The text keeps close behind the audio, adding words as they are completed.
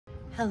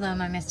Hello,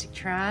 my Mystic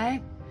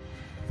Tribe.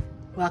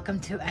 Welcome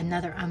to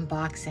another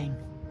unboxing.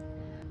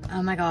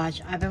 Oh my gosh,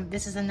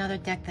 this is another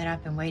deck that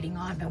I've been waiting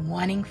on. I've been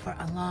wanting for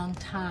a long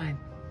time.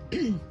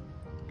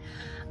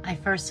 I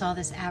first saw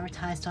this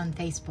advertised on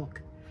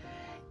Facebook,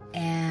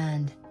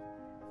 and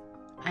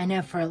I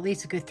know for at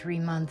least a good 3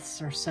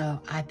 months or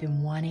so, I've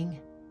been wanting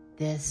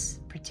this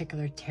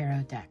particular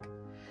tarot deck.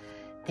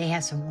 They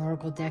have some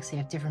oracle decks. They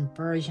have different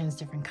versions,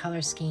 different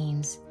color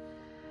schemes.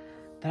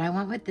 But I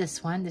went with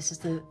this one. This is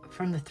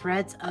from the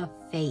Threads of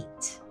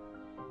Fate,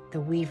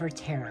 the Weaver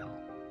Tarot.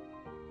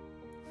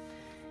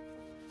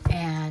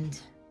 And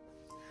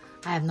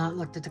I have not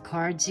looked at the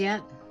cards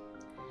yet.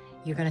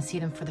 You're going to see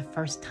them for the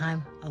first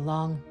time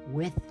along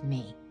with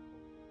me.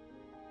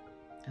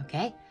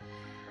 Okay?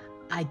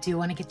 I do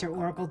want to get their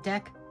oracle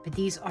deck, but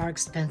these are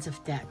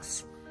expensive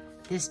decks.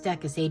 This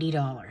deck is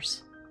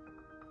 $80.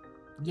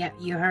 Yep,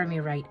 you heard me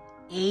right.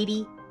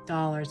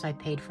 $80 I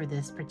paid for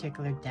this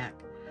particular deck.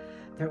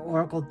 Their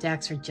oracle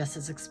decks are just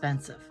as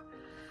expensive.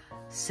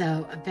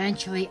 So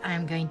eventually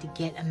I'm going to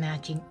get a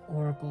matching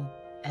oracle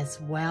as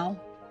well.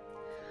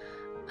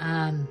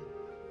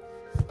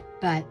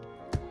 But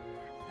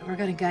we're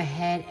going to go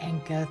ahead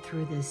and go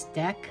through this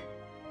deck.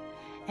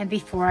 And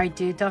before I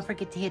do, don't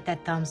forget to hit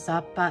that thumbs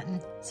up button,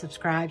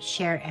 subscribe,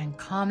 share, and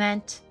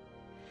comment.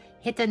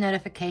 Hit the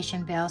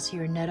notification bell so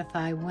you're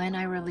notified when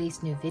I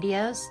release new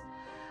videos,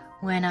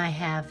 when I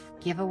have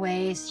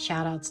giveaways,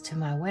 shout outs to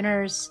my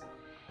winners,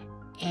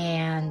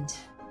 and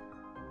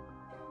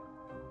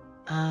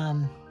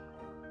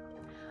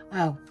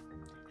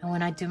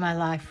when I do my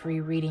live free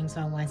readings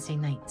on Wednesday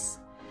nights.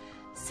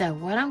 So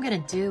what I'm going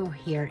to do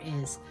here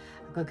is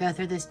I'm going to go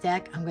through this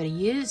deck. I'm going to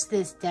use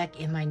this deck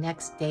in my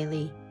next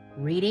daily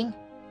reading,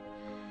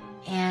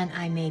 and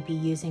I may be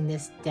using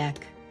this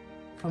deck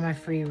for my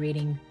free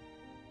reading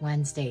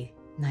Wednesday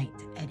night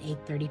at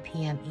 8:30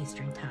 p.m.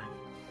 Eastern Time.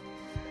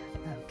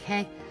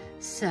 Okay,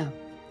 so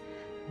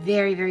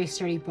very, very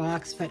sturdy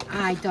box, but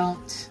I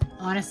don't,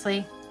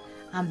 honestly,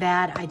 I'm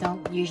bad. I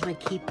don't usually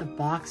keep the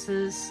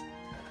boxes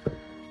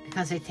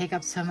because they take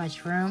up so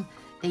much room.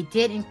 They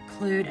did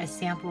include a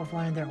sample of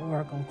one of their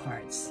oracle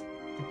cards,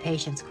 the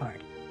Patience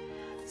card.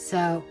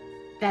 So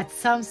that's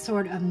some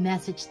sort of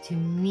message to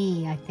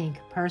me, I think,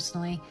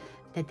 personally,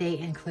 that they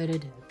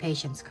included a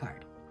Patience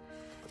card.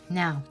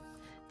 Now,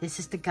 this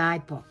is the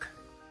guidebook.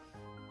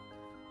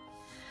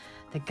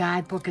 The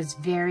guidebook is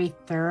very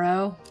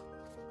thorough.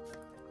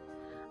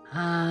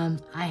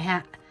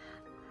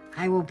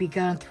 I will be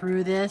going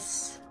through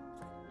this.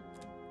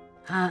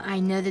 I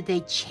know that they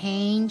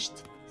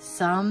changed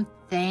some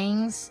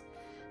things.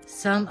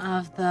 Some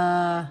of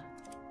the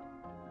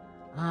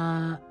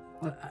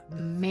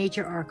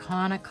major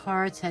arcana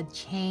cards had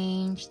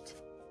changed.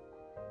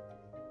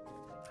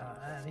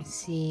 Let me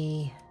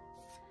see.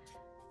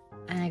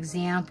 An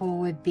example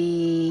would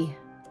be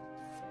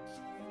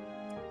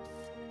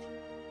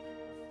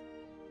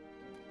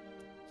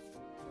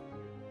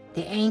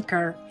the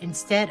Anchor.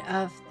 Instead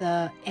of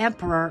the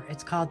Emperor,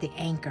 it's called the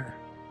Anchor.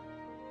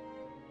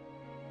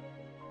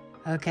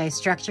 Okay,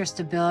 structure,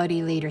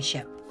 stability,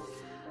 leadership.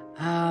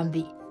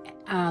 The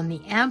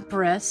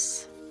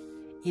Empress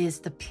is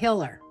the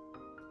Pillar.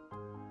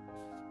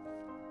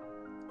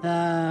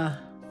 The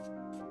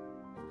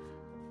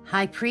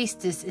High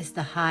Priestess is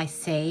the High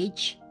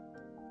Sage.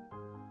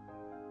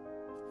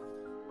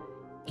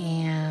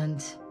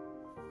 And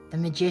the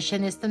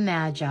Magician is the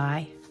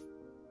Magi.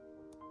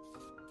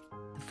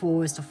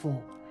 Fool is the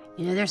Fool.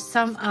 You know, there's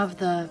some of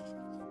the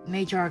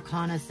major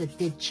arcanas that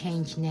did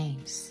change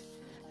names.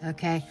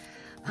 Okay.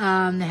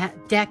 The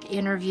deck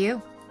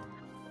interview.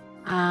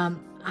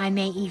 I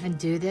may even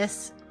do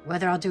this,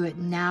 whether I'll do it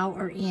now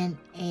or in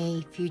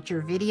a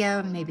future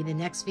video, maybe the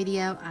next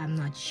video, I'm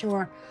not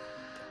sure.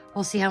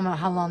 We'll see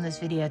how long this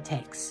video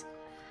takes.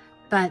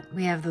 But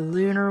we have the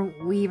Lunar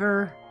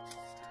Weaver,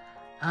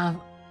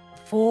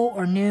 full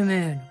or new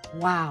moon.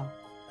 Wow.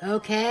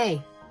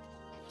 Okay.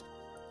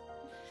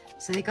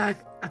 So they got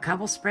a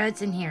couple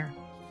spreads in here.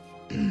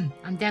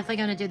 I'm definitely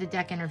going to do the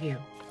deck interview.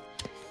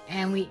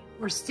 And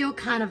we're still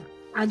kind of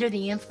under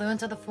the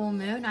influence of the full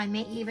moon. I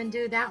may even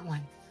do that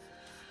one.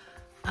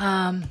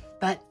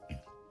 But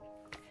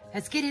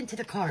let's get into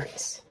the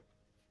cards.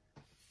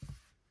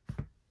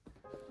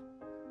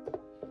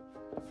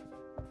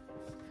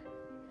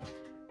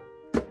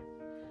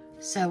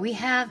 So we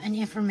have an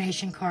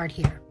information card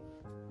here.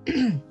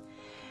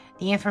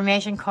 The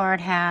information card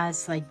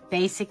has like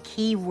basic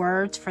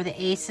keywords for the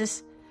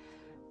aces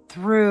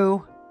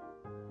through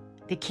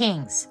the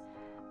kings.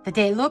 But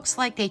it looks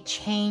like they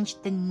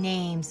changed the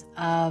names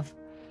of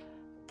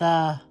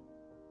the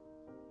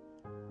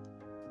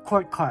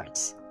court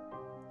cards.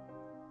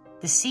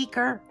 The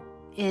Seeker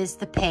is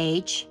the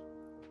Page.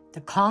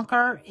 The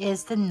Conqueror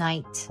is the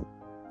Knight.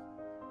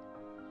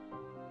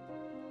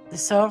 The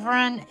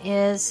Sovereign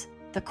is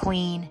the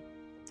Queen.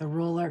 The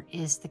Ruler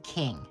is the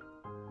King.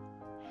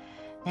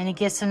 Then it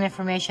gives some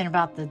information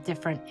about the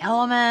different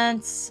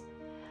elements.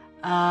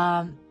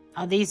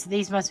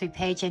 These must be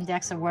page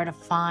index of where to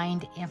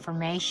find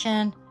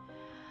information.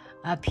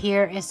 Up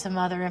here is some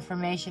other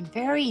information.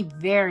 Very,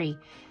 very,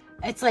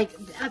 it's like,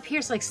 up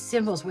here's like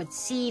symbols, what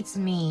seeds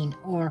mean,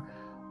 or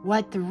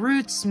what the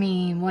roots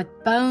mean,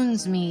 what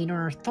bones mean,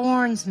 or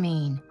thorns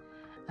mean.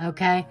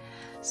 Okay,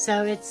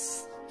 so it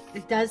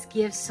does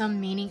give some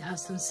meaning of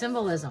some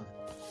symbolism.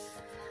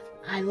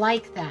 I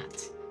like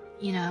that,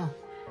 you know,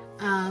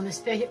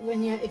 especially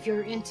when if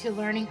you're into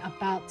learning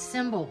about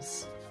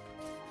symbols.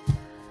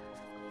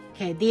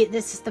 Okay,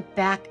 this is the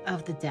back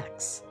of the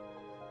decks.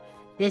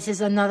 This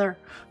is another,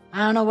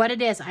 I don't know what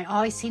it is. I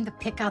always seem to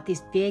pick out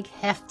these big,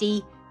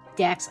 hefty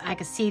decks. I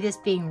could see this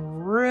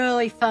being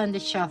really fun to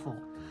shuffle.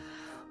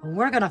 Well,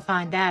 we're going to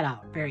find that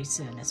out very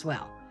soon as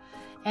well.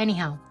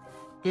 Anyhow,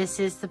 these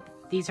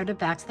are the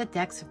backs of the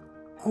decks.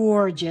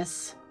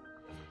 Gorgeous.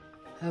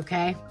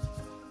 Okay.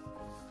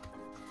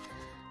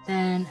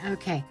 Then,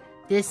 okay,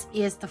 this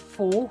is the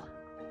Fool.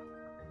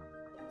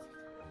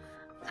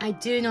 I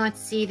do not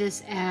see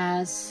this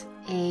as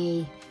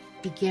a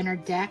beginner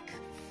deck.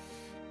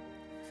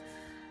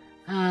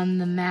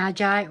 The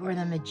Magi or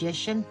the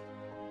Magician.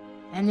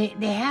 And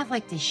they have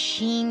like the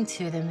sheen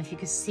to them, if you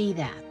could see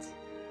that.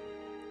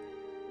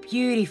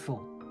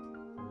 Beautiful.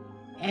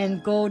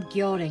 And gold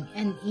gilding.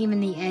 And even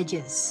the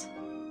edges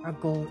are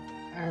gold.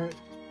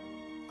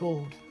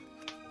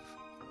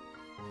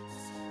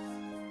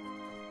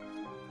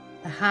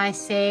 The High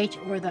Sage,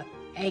 or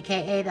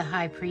aka the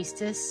High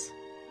Priestess.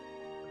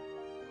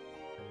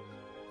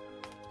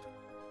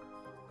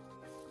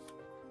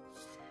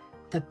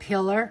 The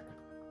Pillar,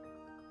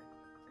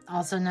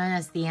 also known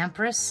as the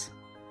Empress.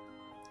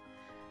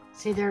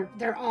 See,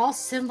 they're all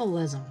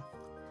symbolism.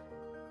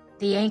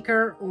 The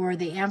Anchor or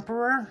the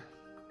Emperor.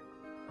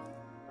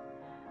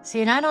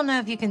 See, and I don't know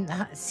if you can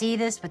see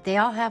this, but they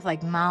all have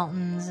like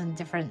mountains and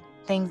different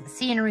things,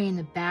 scenery in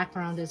the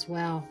background as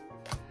well.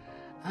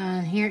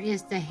 Here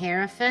is the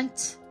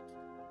Hierophant.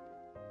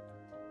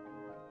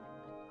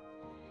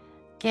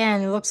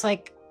 Again, it looks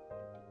like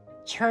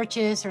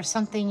churches or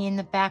something in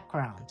the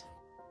background.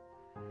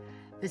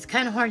 It's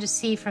kind of hard to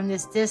see from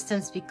this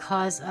distance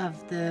because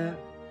of the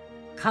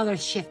color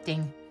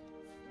shifting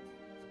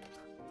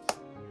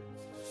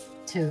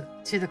to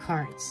the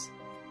cards.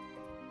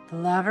 The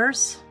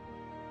Lovers.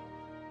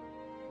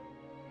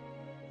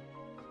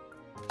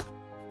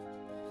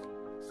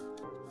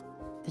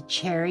 The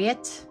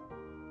Chariot.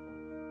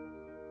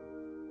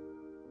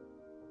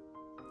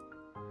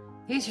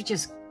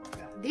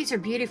 These are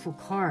beautiful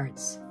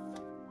cards.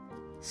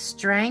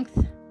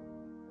 Strength.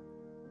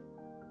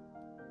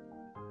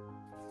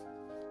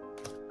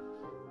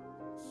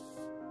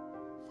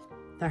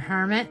 The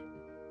Hermit.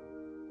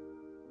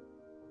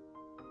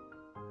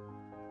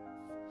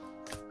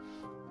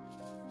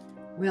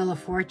 Wheel of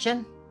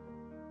Fortune.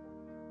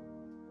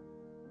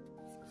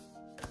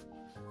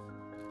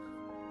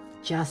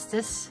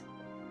 Justice.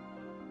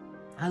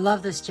 I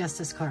love this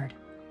Justice card.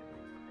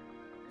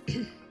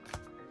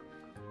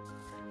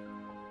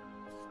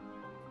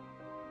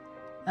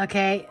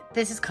 Okay,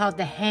 this is called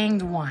the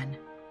Hanged One.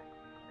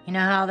 You know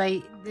how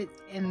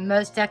in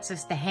most decks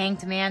it's the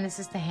Hanged Man. This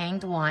is the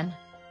Hanged One.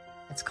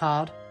 It's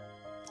called.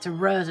 It's a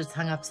rose that's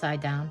hung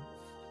upside down.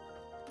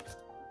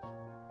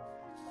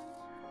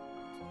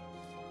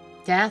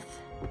 Death.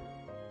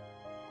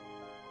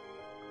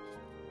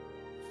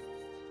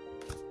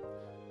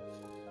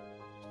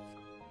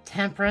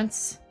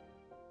 Temperance.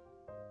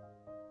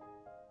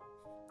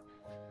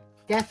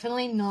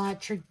 Definitely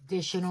not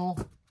traditional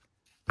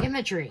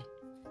imagery.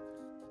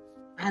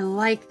 I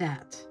like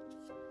that.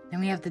 Then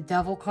we have the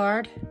Devil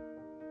card.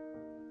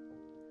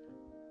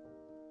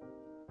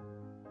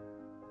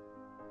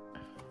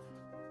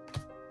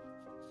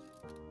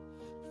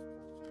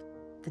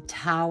 The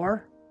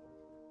Tower.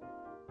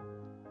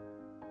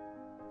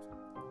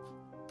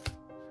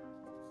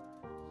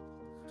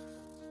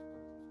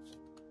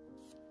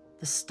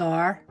 The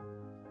Star.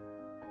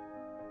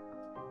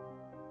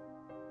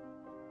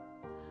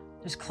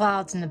 There's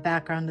clouds in the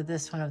background of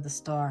this one of the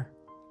Star.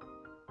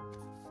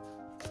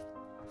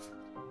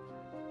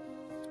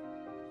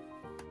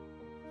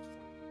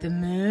 The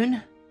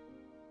Moon.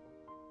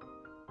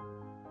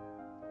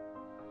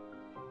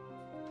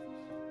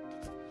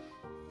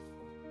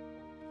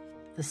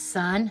 The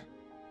Sun.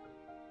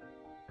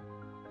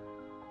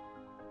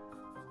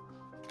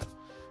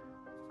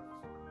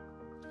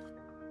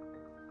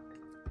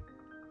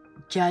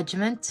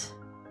 Judgment.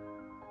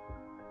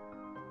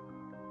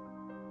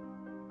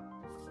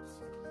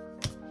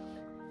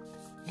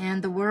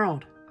 And the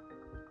World.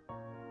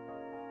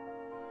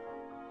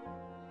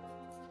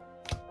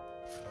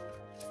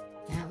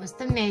 That was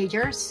the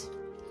majors.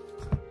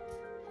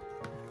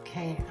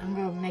 Okay, I'm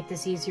going to make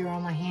this easier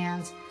on my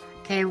hands.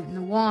 Okay,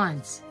 the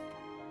wands.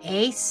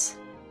 Ace.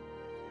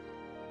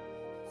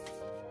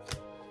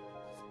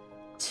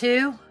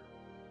 2.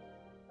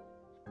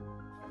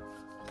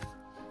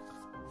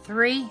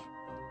 3.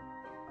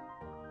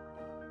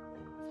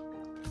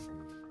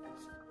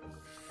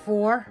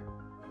 4.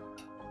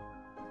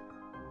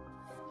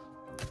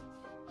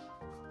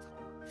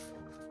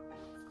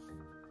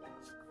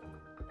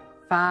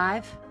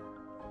 5.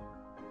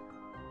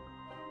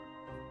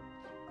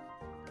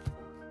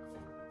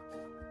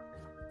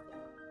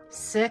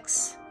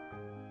 6,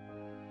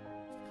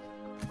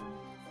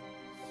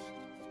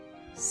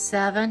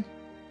 7,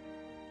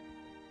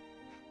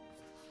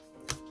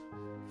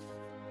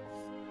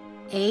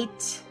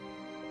 8.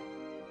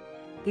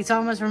 These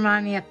almost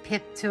remind me of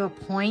Pip to a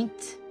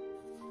Point.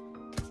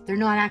 They're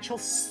not actual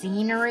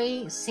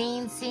scenery,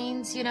 scenes,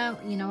 you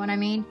know what I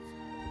mean?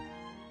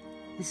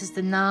 This is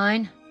the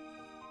 9,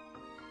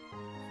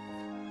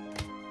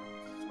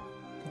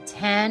 the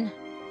 10,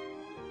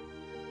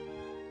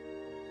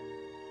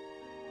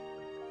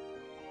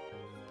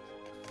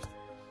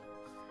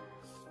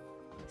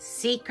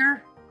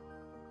 Seeker,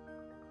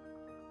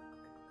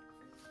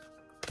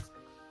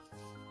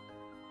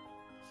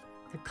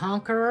 the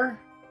Conqueror,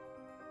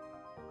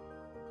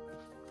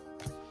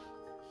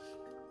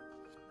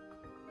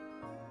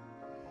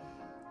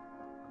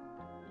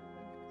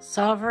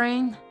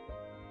 Sovereign,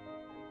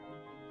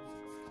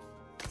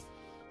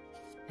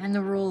 and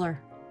the Ruler.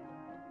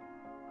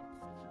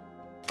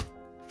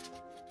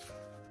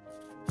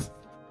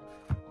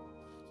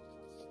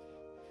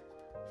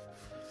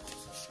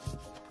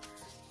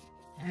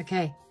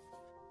 Okay,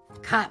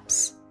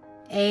 Cups,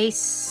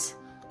 Ace,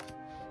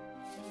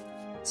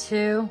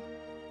 2.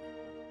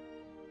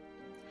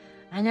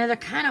 I know they're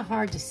kind of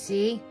hard to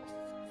see.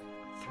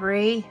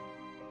 3.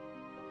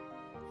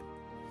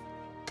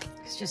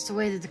 It's just the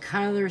way that the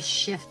colors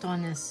shift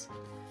on this.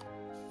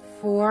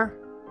 4,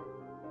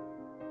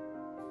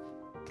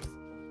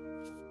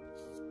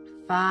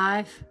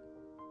 5,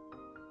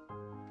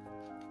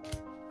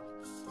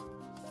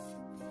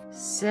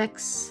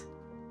 6,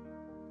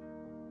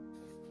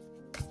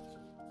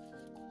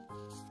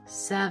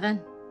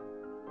 7,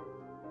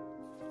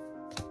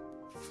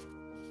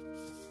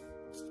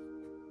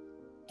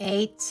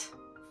 8,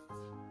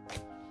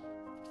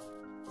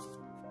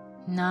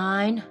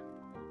 9,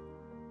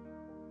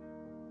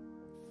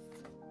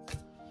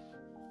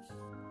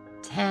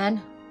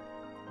 10.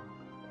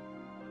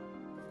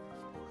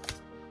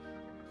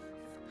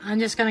 I'm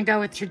just going to go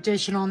with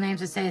traditional names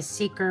that say a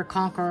Seeker,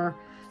 Conqueror.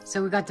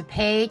 So we got the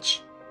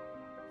Page,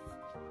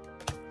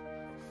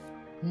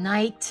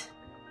 Knight,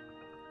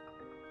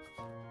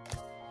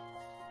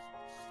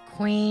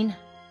 Queen,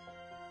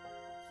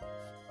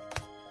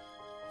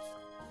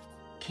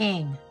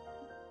 King.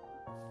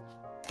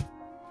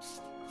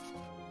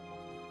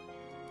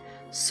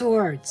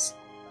 Swords,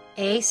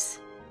 Ace,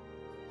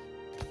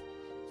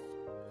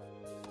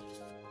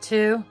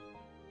 2,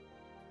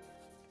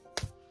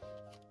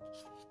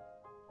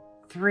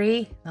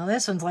 3. Now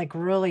this one's like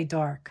really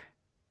dark.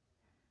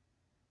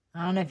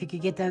 I don't know if you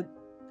could get that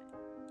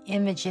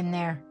image in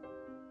there.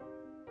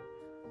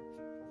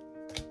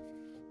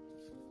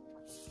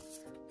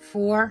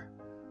 4,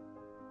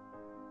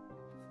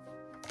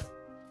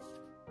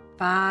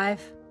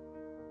 5,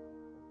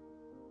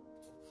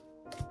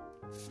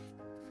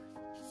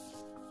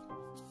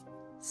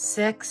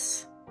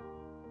 6,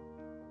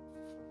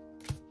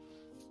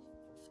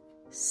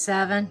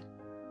 7,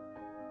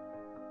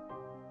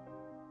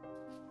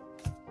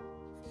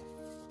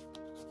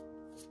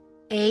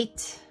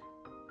 8,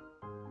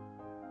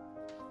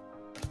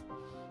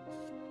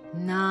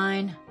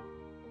 9,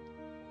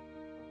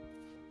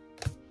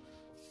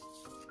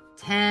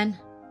 10,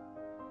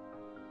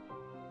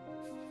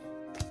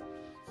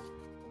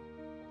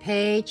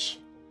 Page,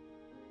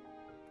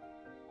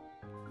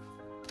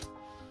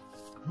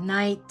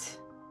 Knight,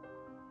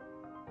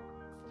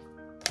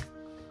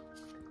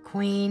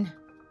 Queen,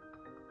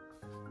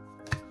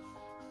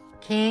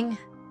 King.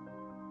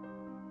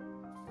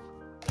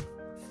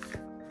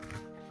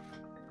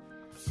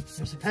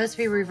 There's supposed to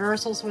be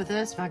reversals with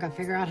this, but I gotta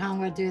figure out how I'm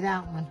gonna do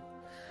that one.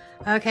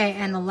 Okay,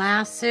 and the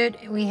last suit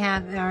we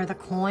have are the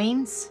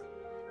coins.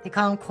 They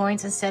call them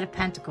coins instead of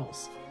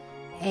pentacles.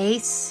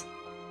 Ace,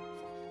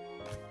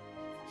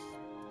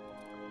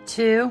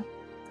 2.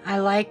 I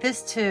like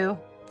this 2.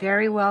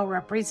 Very well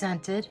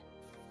represented.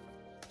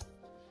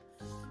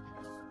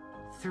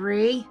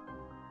 3.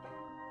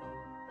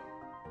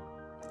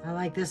 I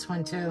like this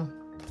one too.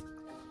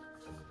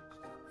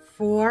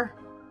 4.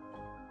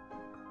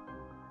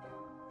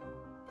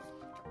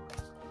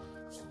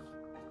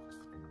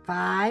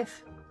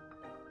 5.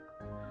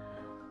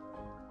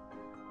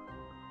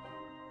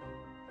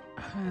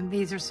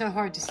 These are so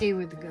hard to see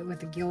with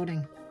the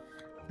gilding.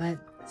 But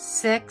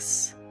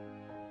 6.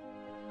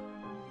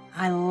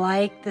 I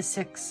like the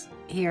 6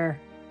 here.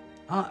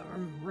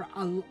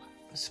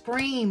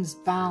 Screams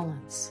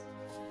balance.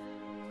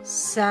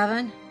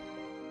 7.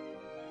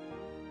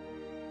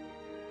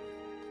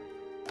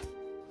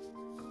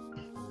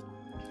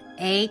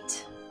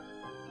 8.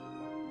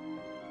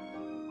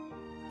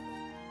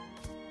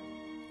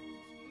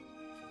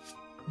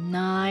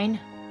 9.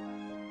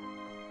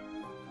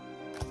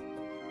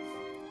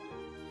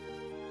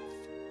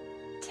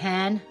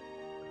 10.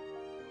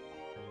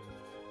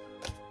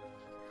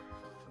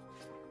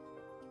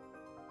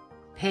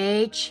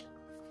 Page,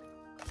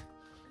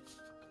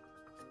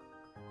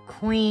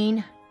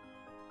 Queen,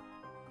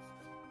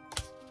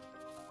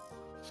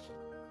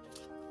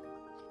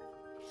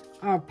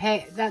 or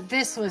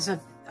this was a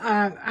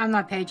I'm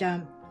not Page,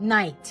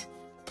 Knight.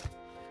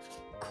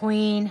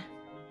 Queen,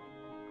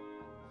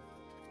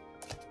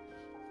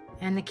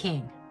 and the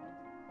King.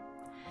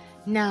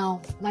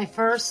 Now, my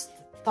first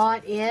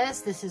thought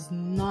is this is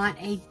not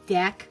a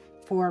deck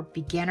for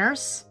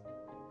beginners.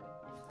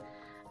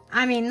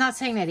 I mean, not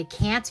saying that it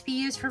can't be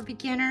used for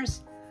beginners,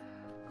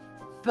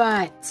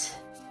 but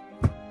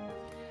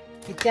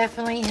it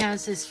definitely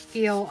has this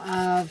feel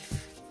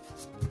of,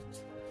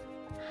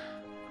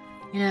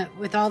 you know,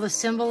 with all the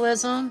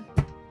symbolism.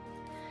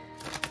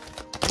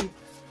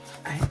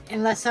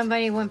 Unless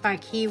somebody went by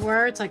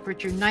keywords like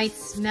Richard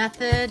Knight's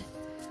method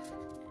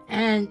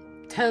and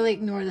totally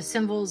ignore the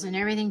symbols and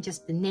everything,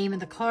 just the name of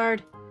the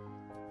card,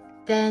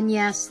 then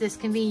yes, this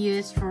can be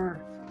used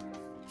for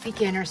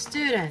beginner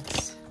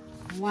students.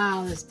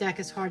 Wow, this deck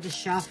is hard to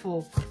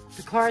shuffle.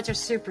 The cards are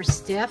super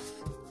stiff.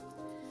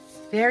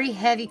 Very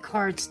heavy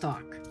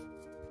cardstock.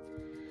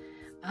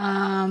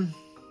 My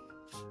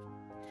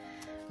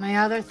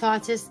other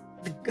thoughts is,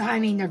 I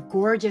mean, they're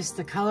gorgeous.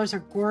 The colors are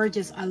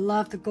gorgeous. I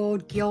love the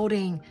gold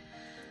gilding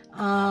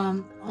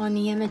on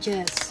the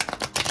images.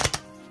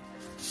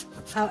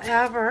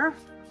 However,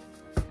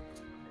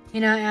 you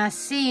know, as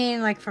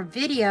seen, like for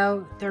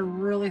video, they're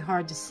really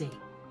hard to see.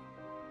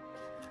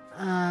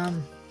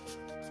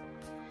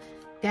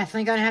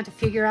 Definitely gonna have to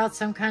figure out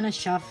some kind of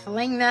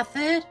shuffling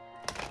method.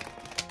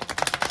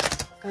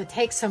 Gonna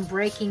take some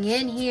breaking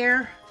in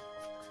here.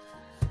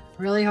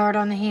 Really hard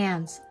on the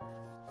hands.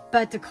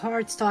 But the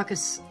cardstock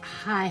is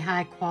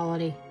high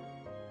quality.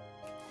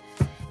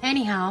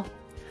 Anyhow,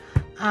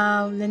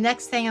 the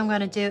next thing I'm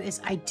gonna do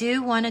is I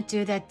do wanna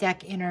do that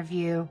deck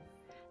interview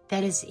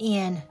that is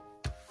in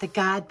the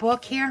guide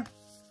book here.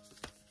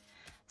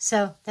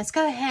 So let's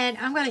go ahead.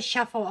 I'm gonna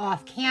shuffle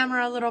off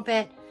camera a little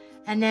bit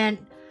and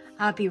then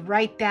I'll be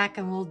right back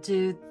and we'll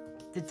do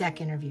the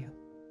deck interview.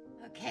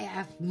 Okay,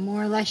 I've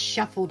more or less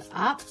shuffled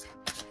up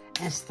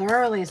as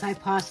thoroughly as I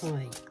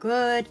possibly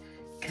could.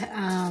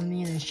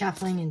 You know,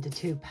 shuffling into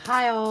 2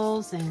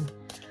 piles and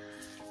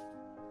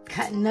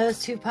cutting those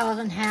 2 piles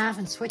in half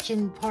and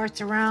switching parts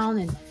around,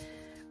 and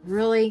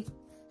really,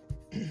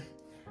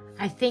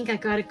 I think I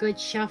got a good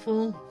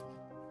shuffle.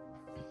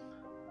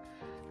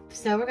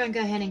 So we're going to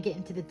go ahead and get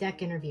into the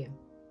deck interview.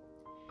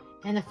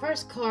 And the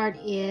first card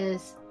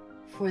is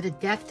for the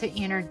deck to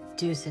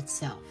introduce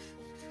itself.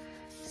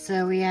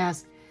 So we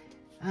ask,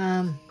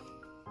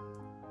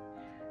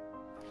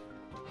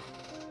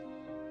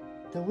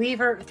 the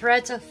Weaver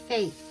Threads of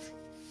Faith,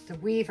 the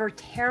Weaver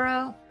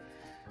Tarot,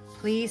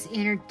 please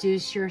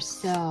introduce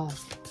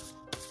yourself.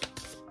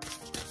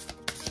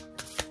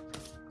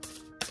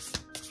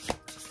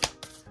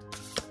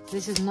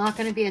 This is not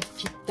going to be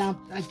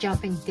a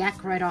jumping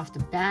deck right off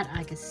the bat.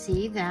 I can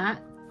see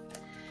that.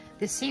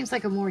 This seems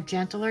like a more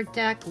gentler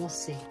deck. We'll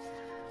see.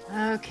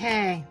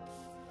 Okay.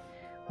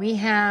 We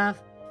have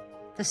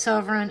the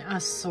Sovereign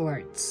of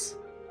Swords.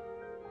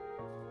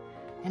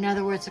 In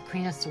other words, the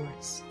Queen of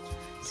Swords.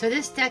 So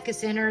this deck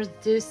is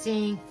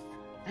introducing,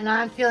 and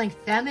I'm feeling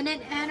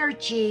feminine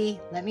energy.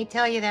 Let me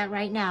tell you that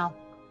right now.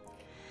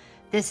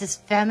 This is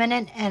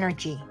feminine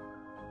energy.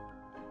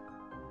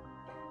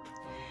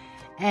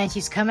 And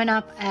she's coming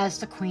up as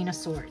the Queen of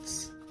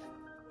Swords.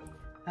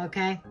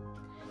 Okay?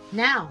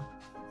 Now,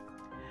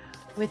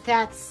 with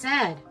that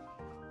said,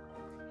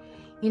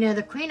 you know,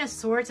 the Queen of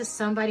Swords is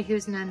somebody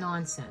who's no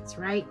nonsense,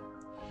 right?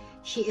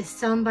 She is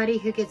somebody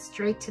who gets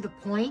straight to the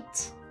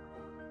point.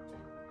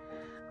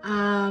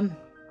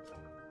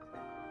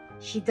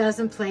 She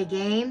doesn't play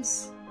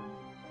games.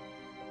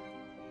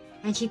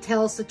 And she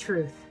tells the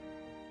truth.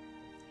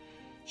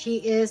 She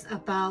is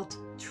about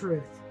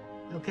truth,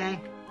 okay?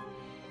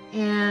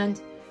 And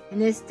in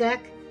this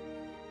deck,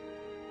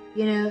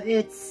 you know,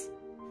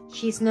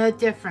 she's no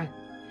different.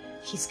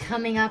 She's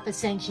coming up as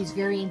saying she's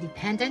very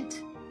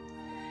independent.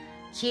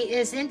 She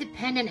is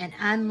independent and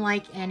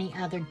unlike any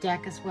other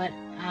deck is what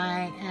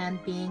I am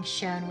being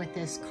shown with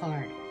this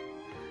card.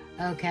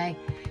 Okay?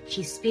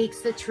 She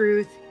speaks the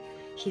truth.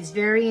 She's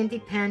very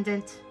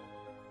independent.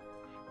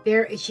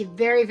 She's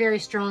very, very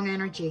strong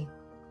energy.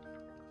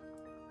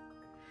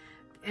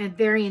 And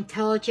very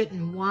intelligent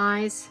and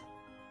wise.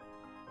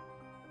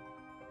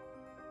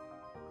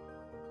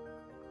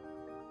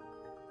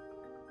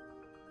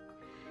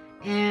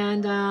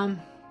 And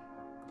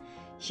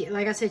she,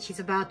 like I said, she's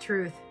about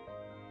truth.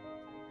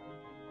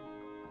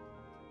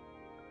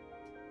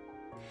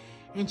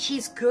 And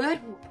she's good.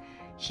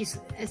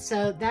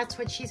 So that's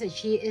what she said.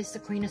 She is the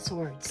Queen of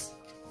Swords.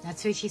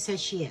 That's who she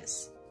says she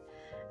is.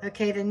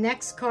 Okay, the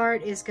next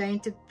card is going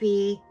to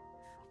be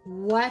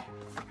what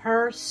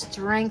her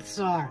strengths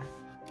are.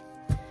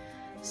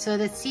 So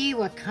let's see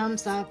what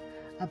comes up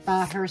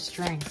about her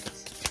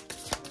strengths.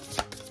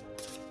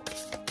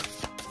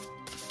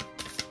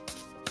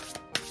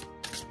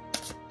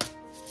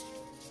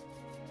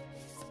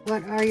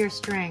 What are your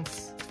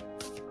strengths?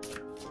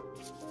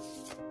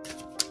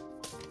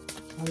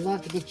 I'd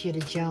love to get you to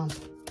jump.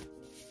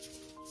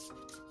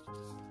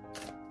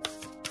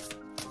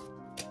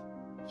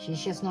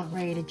 She's just not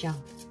ready to jump.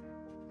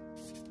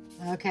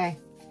 Okay.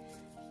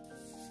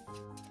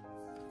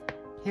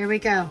 Here we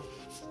go.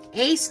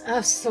 Ace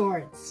of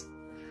Swords.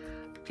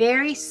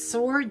 very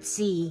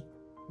swordsy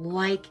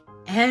like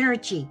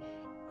energy,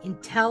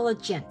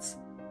 intelligence,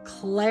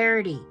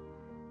 clarity,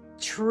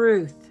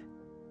 truth.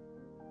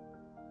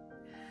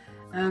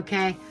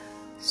 Okay,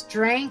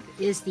 strength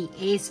is the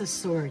Ace of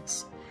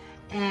Swords,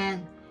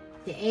 and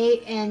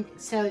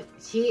so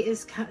she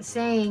is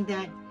saying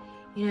that,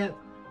 you know,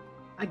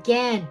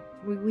 again,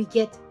 we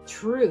get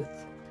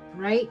truth,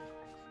 right?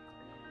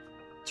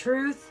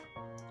 Truth,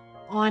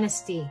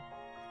 honesty.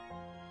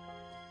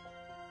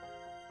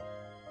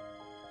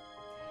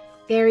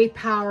 Very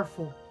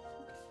powerful.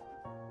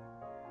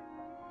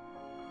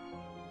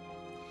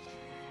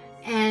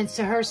 And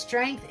so her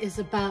strength is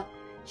about,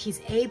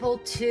 she's able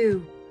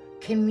to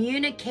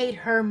communicate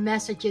her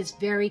messages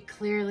very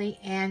clearly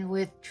and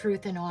with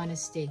truth and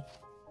honesty.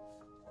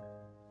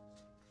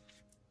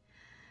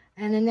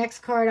 And the next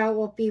card out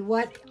will be,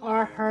 what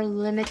are her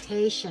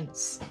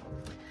limitations?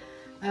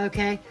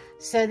 Okay,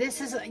 so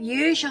this is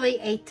usually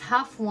a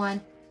tough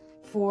one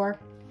for,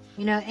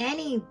 you know,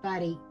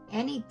 anybody,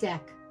 any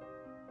deck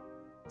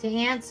to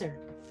answer.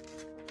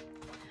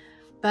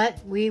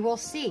 But we will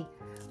see.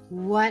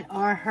 What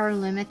are her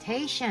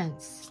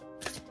limitations?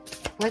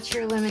 What's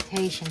your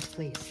limitations,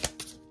 please?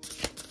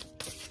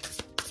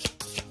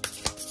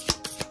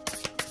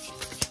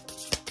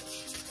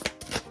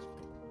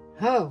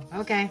 Oh,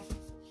 okay.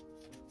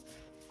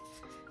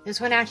 This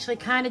one actually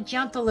kind of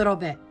jumped a little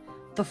bit.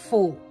 The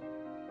Fool.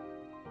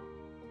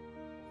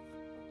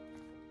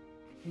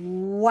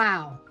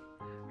 Wow.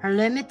 Her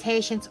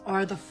limitations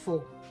are the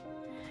Fool.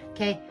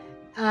 Okay.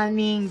 I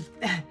mean,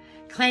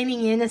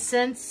 claiming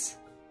innocence.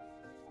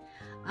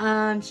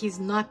 She's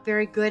not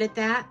very good at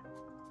that.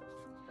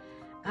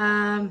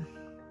 And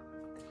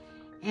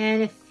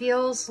it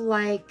feels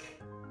like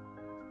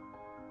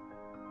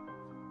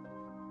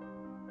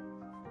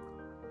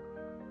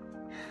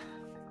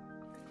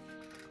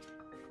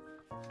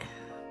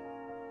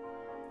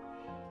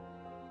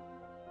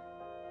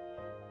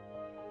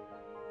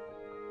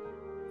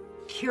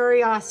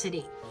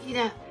curiosity, you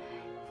know,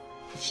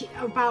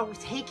 about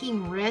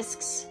taking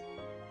risks.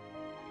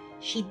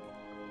 She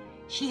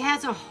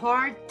has a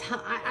hard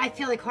time, I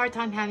feel like hard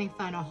time having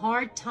fun, a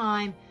hard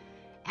time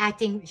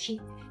acting. She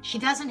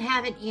doesn't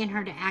have it in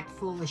her to act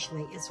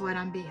foolishly, is what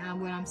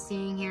I'm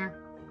seeing here.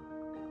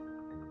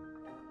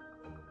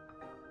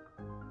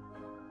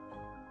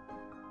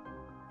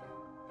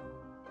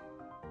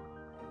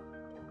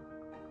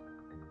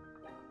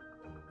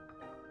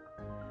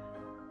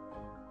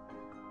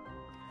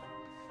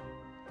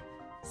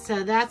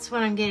 So that's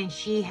what I'm getting.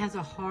 She has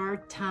a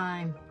hard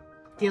time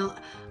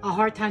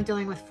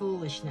dealing with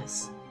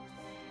foolishness.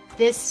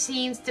 This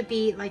seems to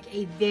be like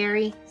a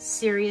very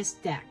serious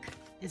deck,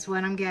 is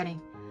what I'm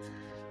getting.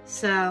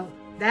 So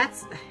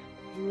that's,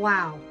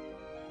 wow.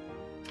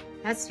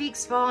 That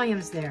speaks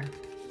volumes there.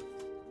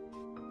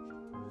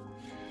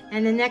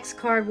 And the next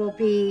card will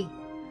be,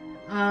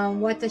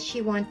 what does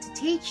she want to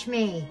teach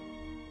me?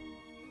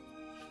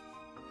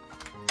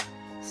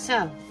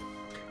 So,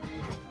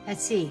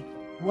 let's see.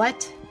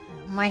 What,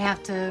 might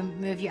have to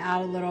move you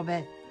out a little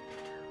bit.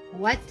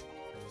 What,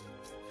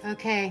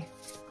 okay,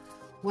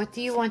 what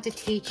do you want to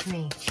teach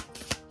me?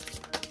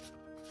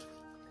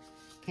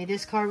 Okay,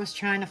 this card was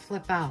trying to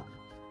flip out.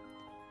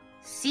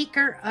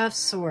 Seeker of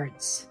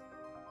Swords.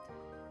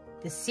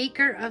 The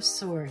Seeker of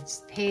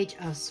Swords, Page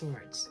of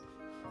Swords.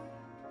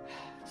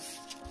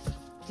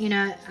 You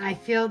know, I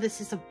feel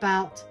this is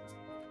about,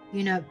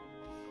 you know,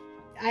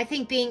 I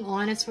think being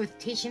honest with,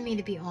 teaching me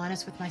to be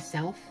honest with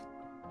myself.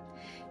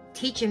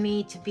 Teaching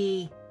me to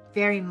be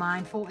very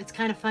mindful. It's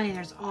kind of funny.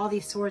 There's all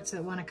these swords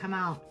that want to come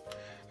out.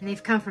 And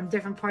they've come from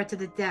different parts of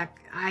the deck.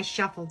 I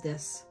shuffled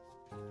this.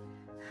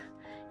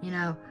 You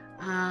know.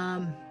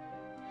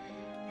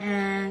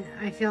 And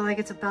I feel like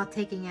it's about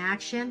taking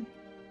action.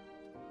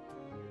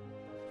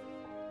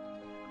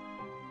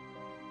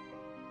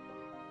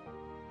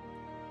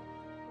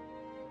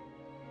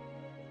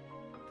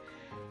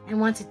 And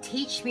wants to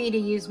teach me to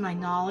use my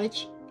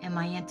knowledge and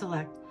my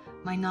intellect.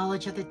 My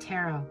knowledge of the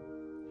tarot.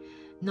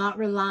 Not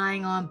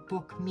relying on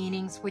book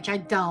meanings, which I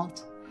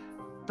don't,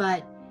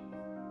 but,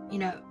 you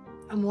know,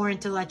 a more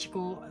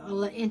intellectual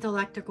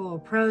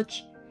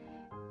approach.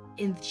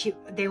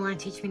 They want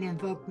to teach me to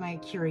invoke my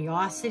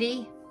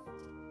curiosity.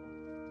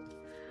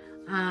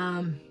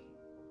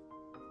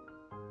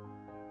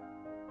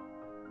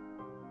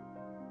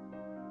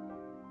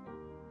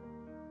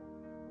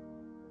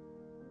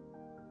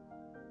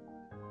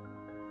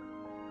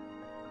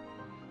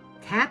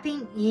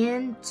 Tapping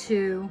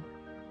into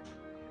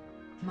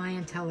my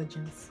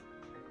intelligence.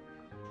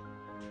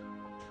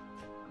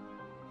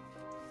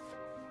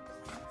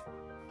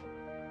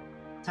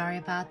 Sorry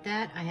about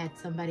that. I had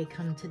somebody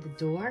come to the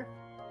door.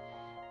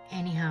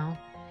 Anyhow,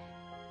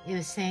 it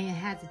was saying it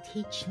had to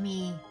teach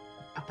me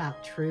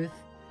about truth,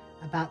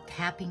 about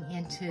tapping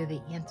into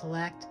the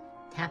intellect,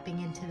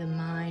 tapping into the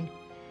mind,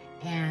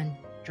 and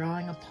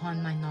drawing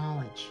upon my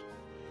knowledge.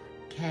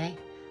 Okay?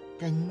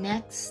 The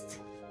next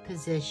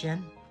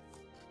position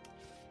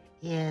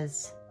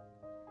is,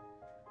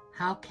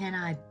 how can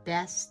I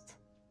best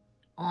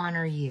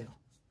honor you?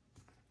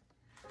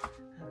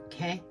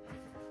 Okay?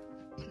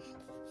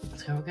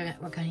 So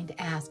we're going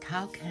to ask,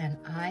 how can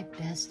I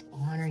best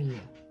honor you?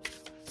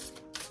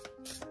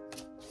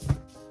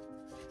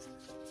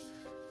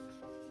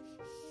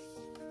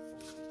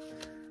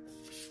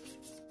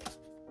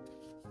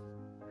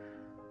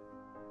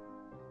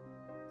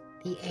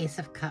 The Ace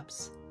of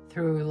Cups,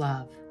 through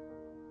love.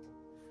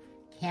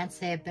 Can't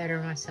say it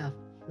better myself.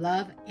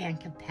 Love and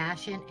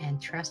compassion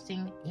and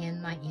trusting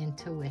in my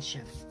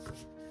intuition.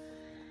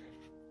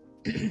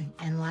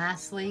 And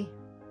lastly,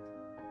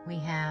 we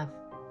have,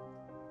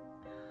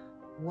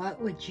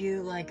 what would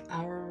you like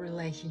our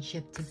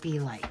relationship to be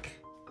like?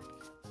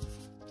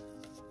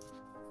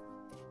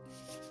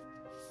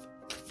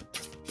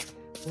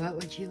 What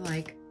would you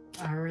like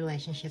our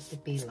relationship to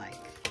be like?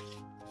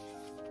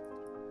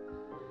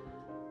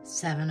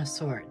 Seven of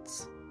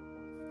Swords.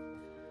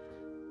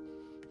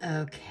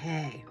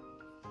 Okay.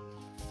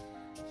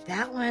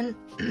 That one,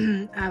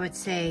 I would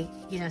say,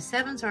 you know,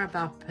 sevens are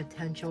about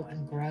potential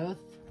and growth.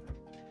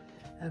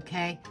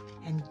 Okay.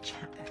 And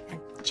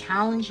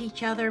challenge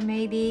each other,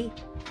 maybe.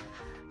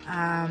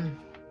 A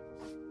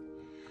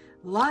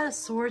lot of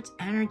Swords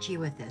energy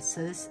with this.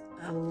 So this,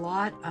 a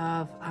lot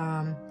of,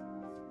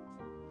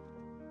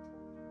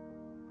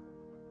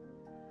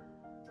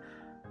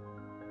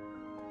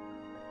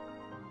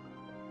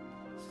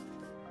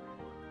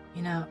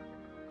 you know,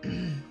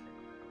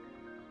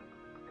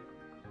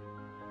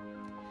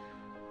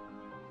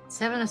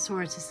 Seven of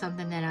Swords is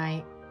something that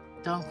I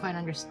don't quite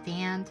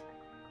understand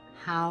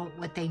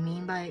what they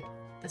mean by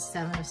the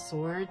Seven of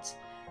Swords.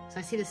 So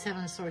I see the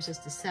Seven of Swords as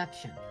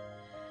deception.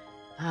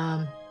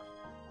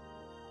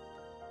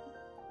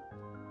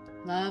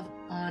 Love,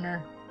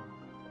 honor,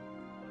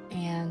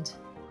 and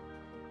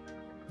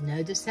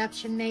no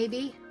deception,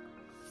 maybe.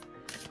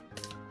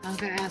 I'm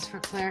going to ask for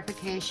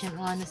clarification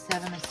on the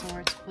Seven of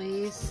Swords,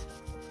 please.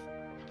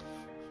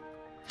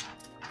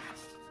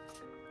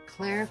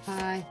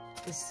 Clarify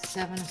the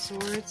Seven of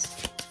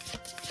Swords.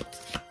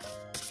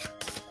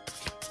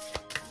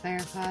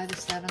 Clarify the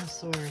Seven of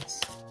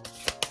Swords.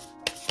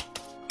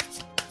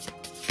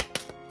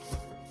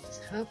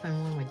 Just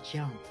hoping one would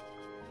jump.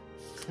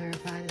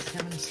 Clarify the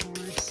Seven of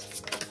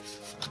Swords.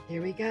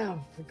 There we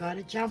go. We got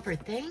a jumper.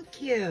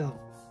 Thank you.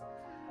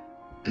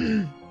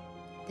 The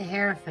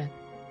Hierophant.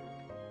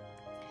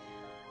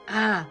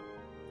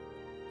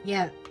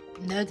 Yeah,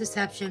 no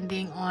deception,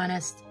 being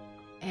honest,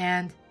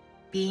 and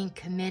being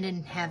committed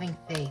and having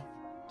faith.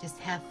 Just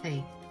have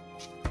faith.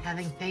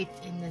 Having faith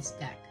in this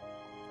deck.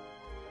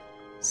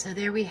 So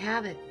there we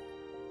have it.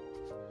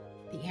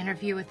 The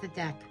interview with the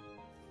deck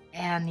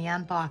and the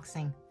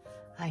unboxing.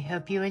 I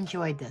hope you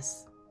enjoyed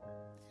this.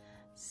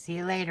 See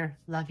you later.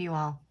 Love you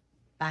all.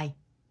 Bye.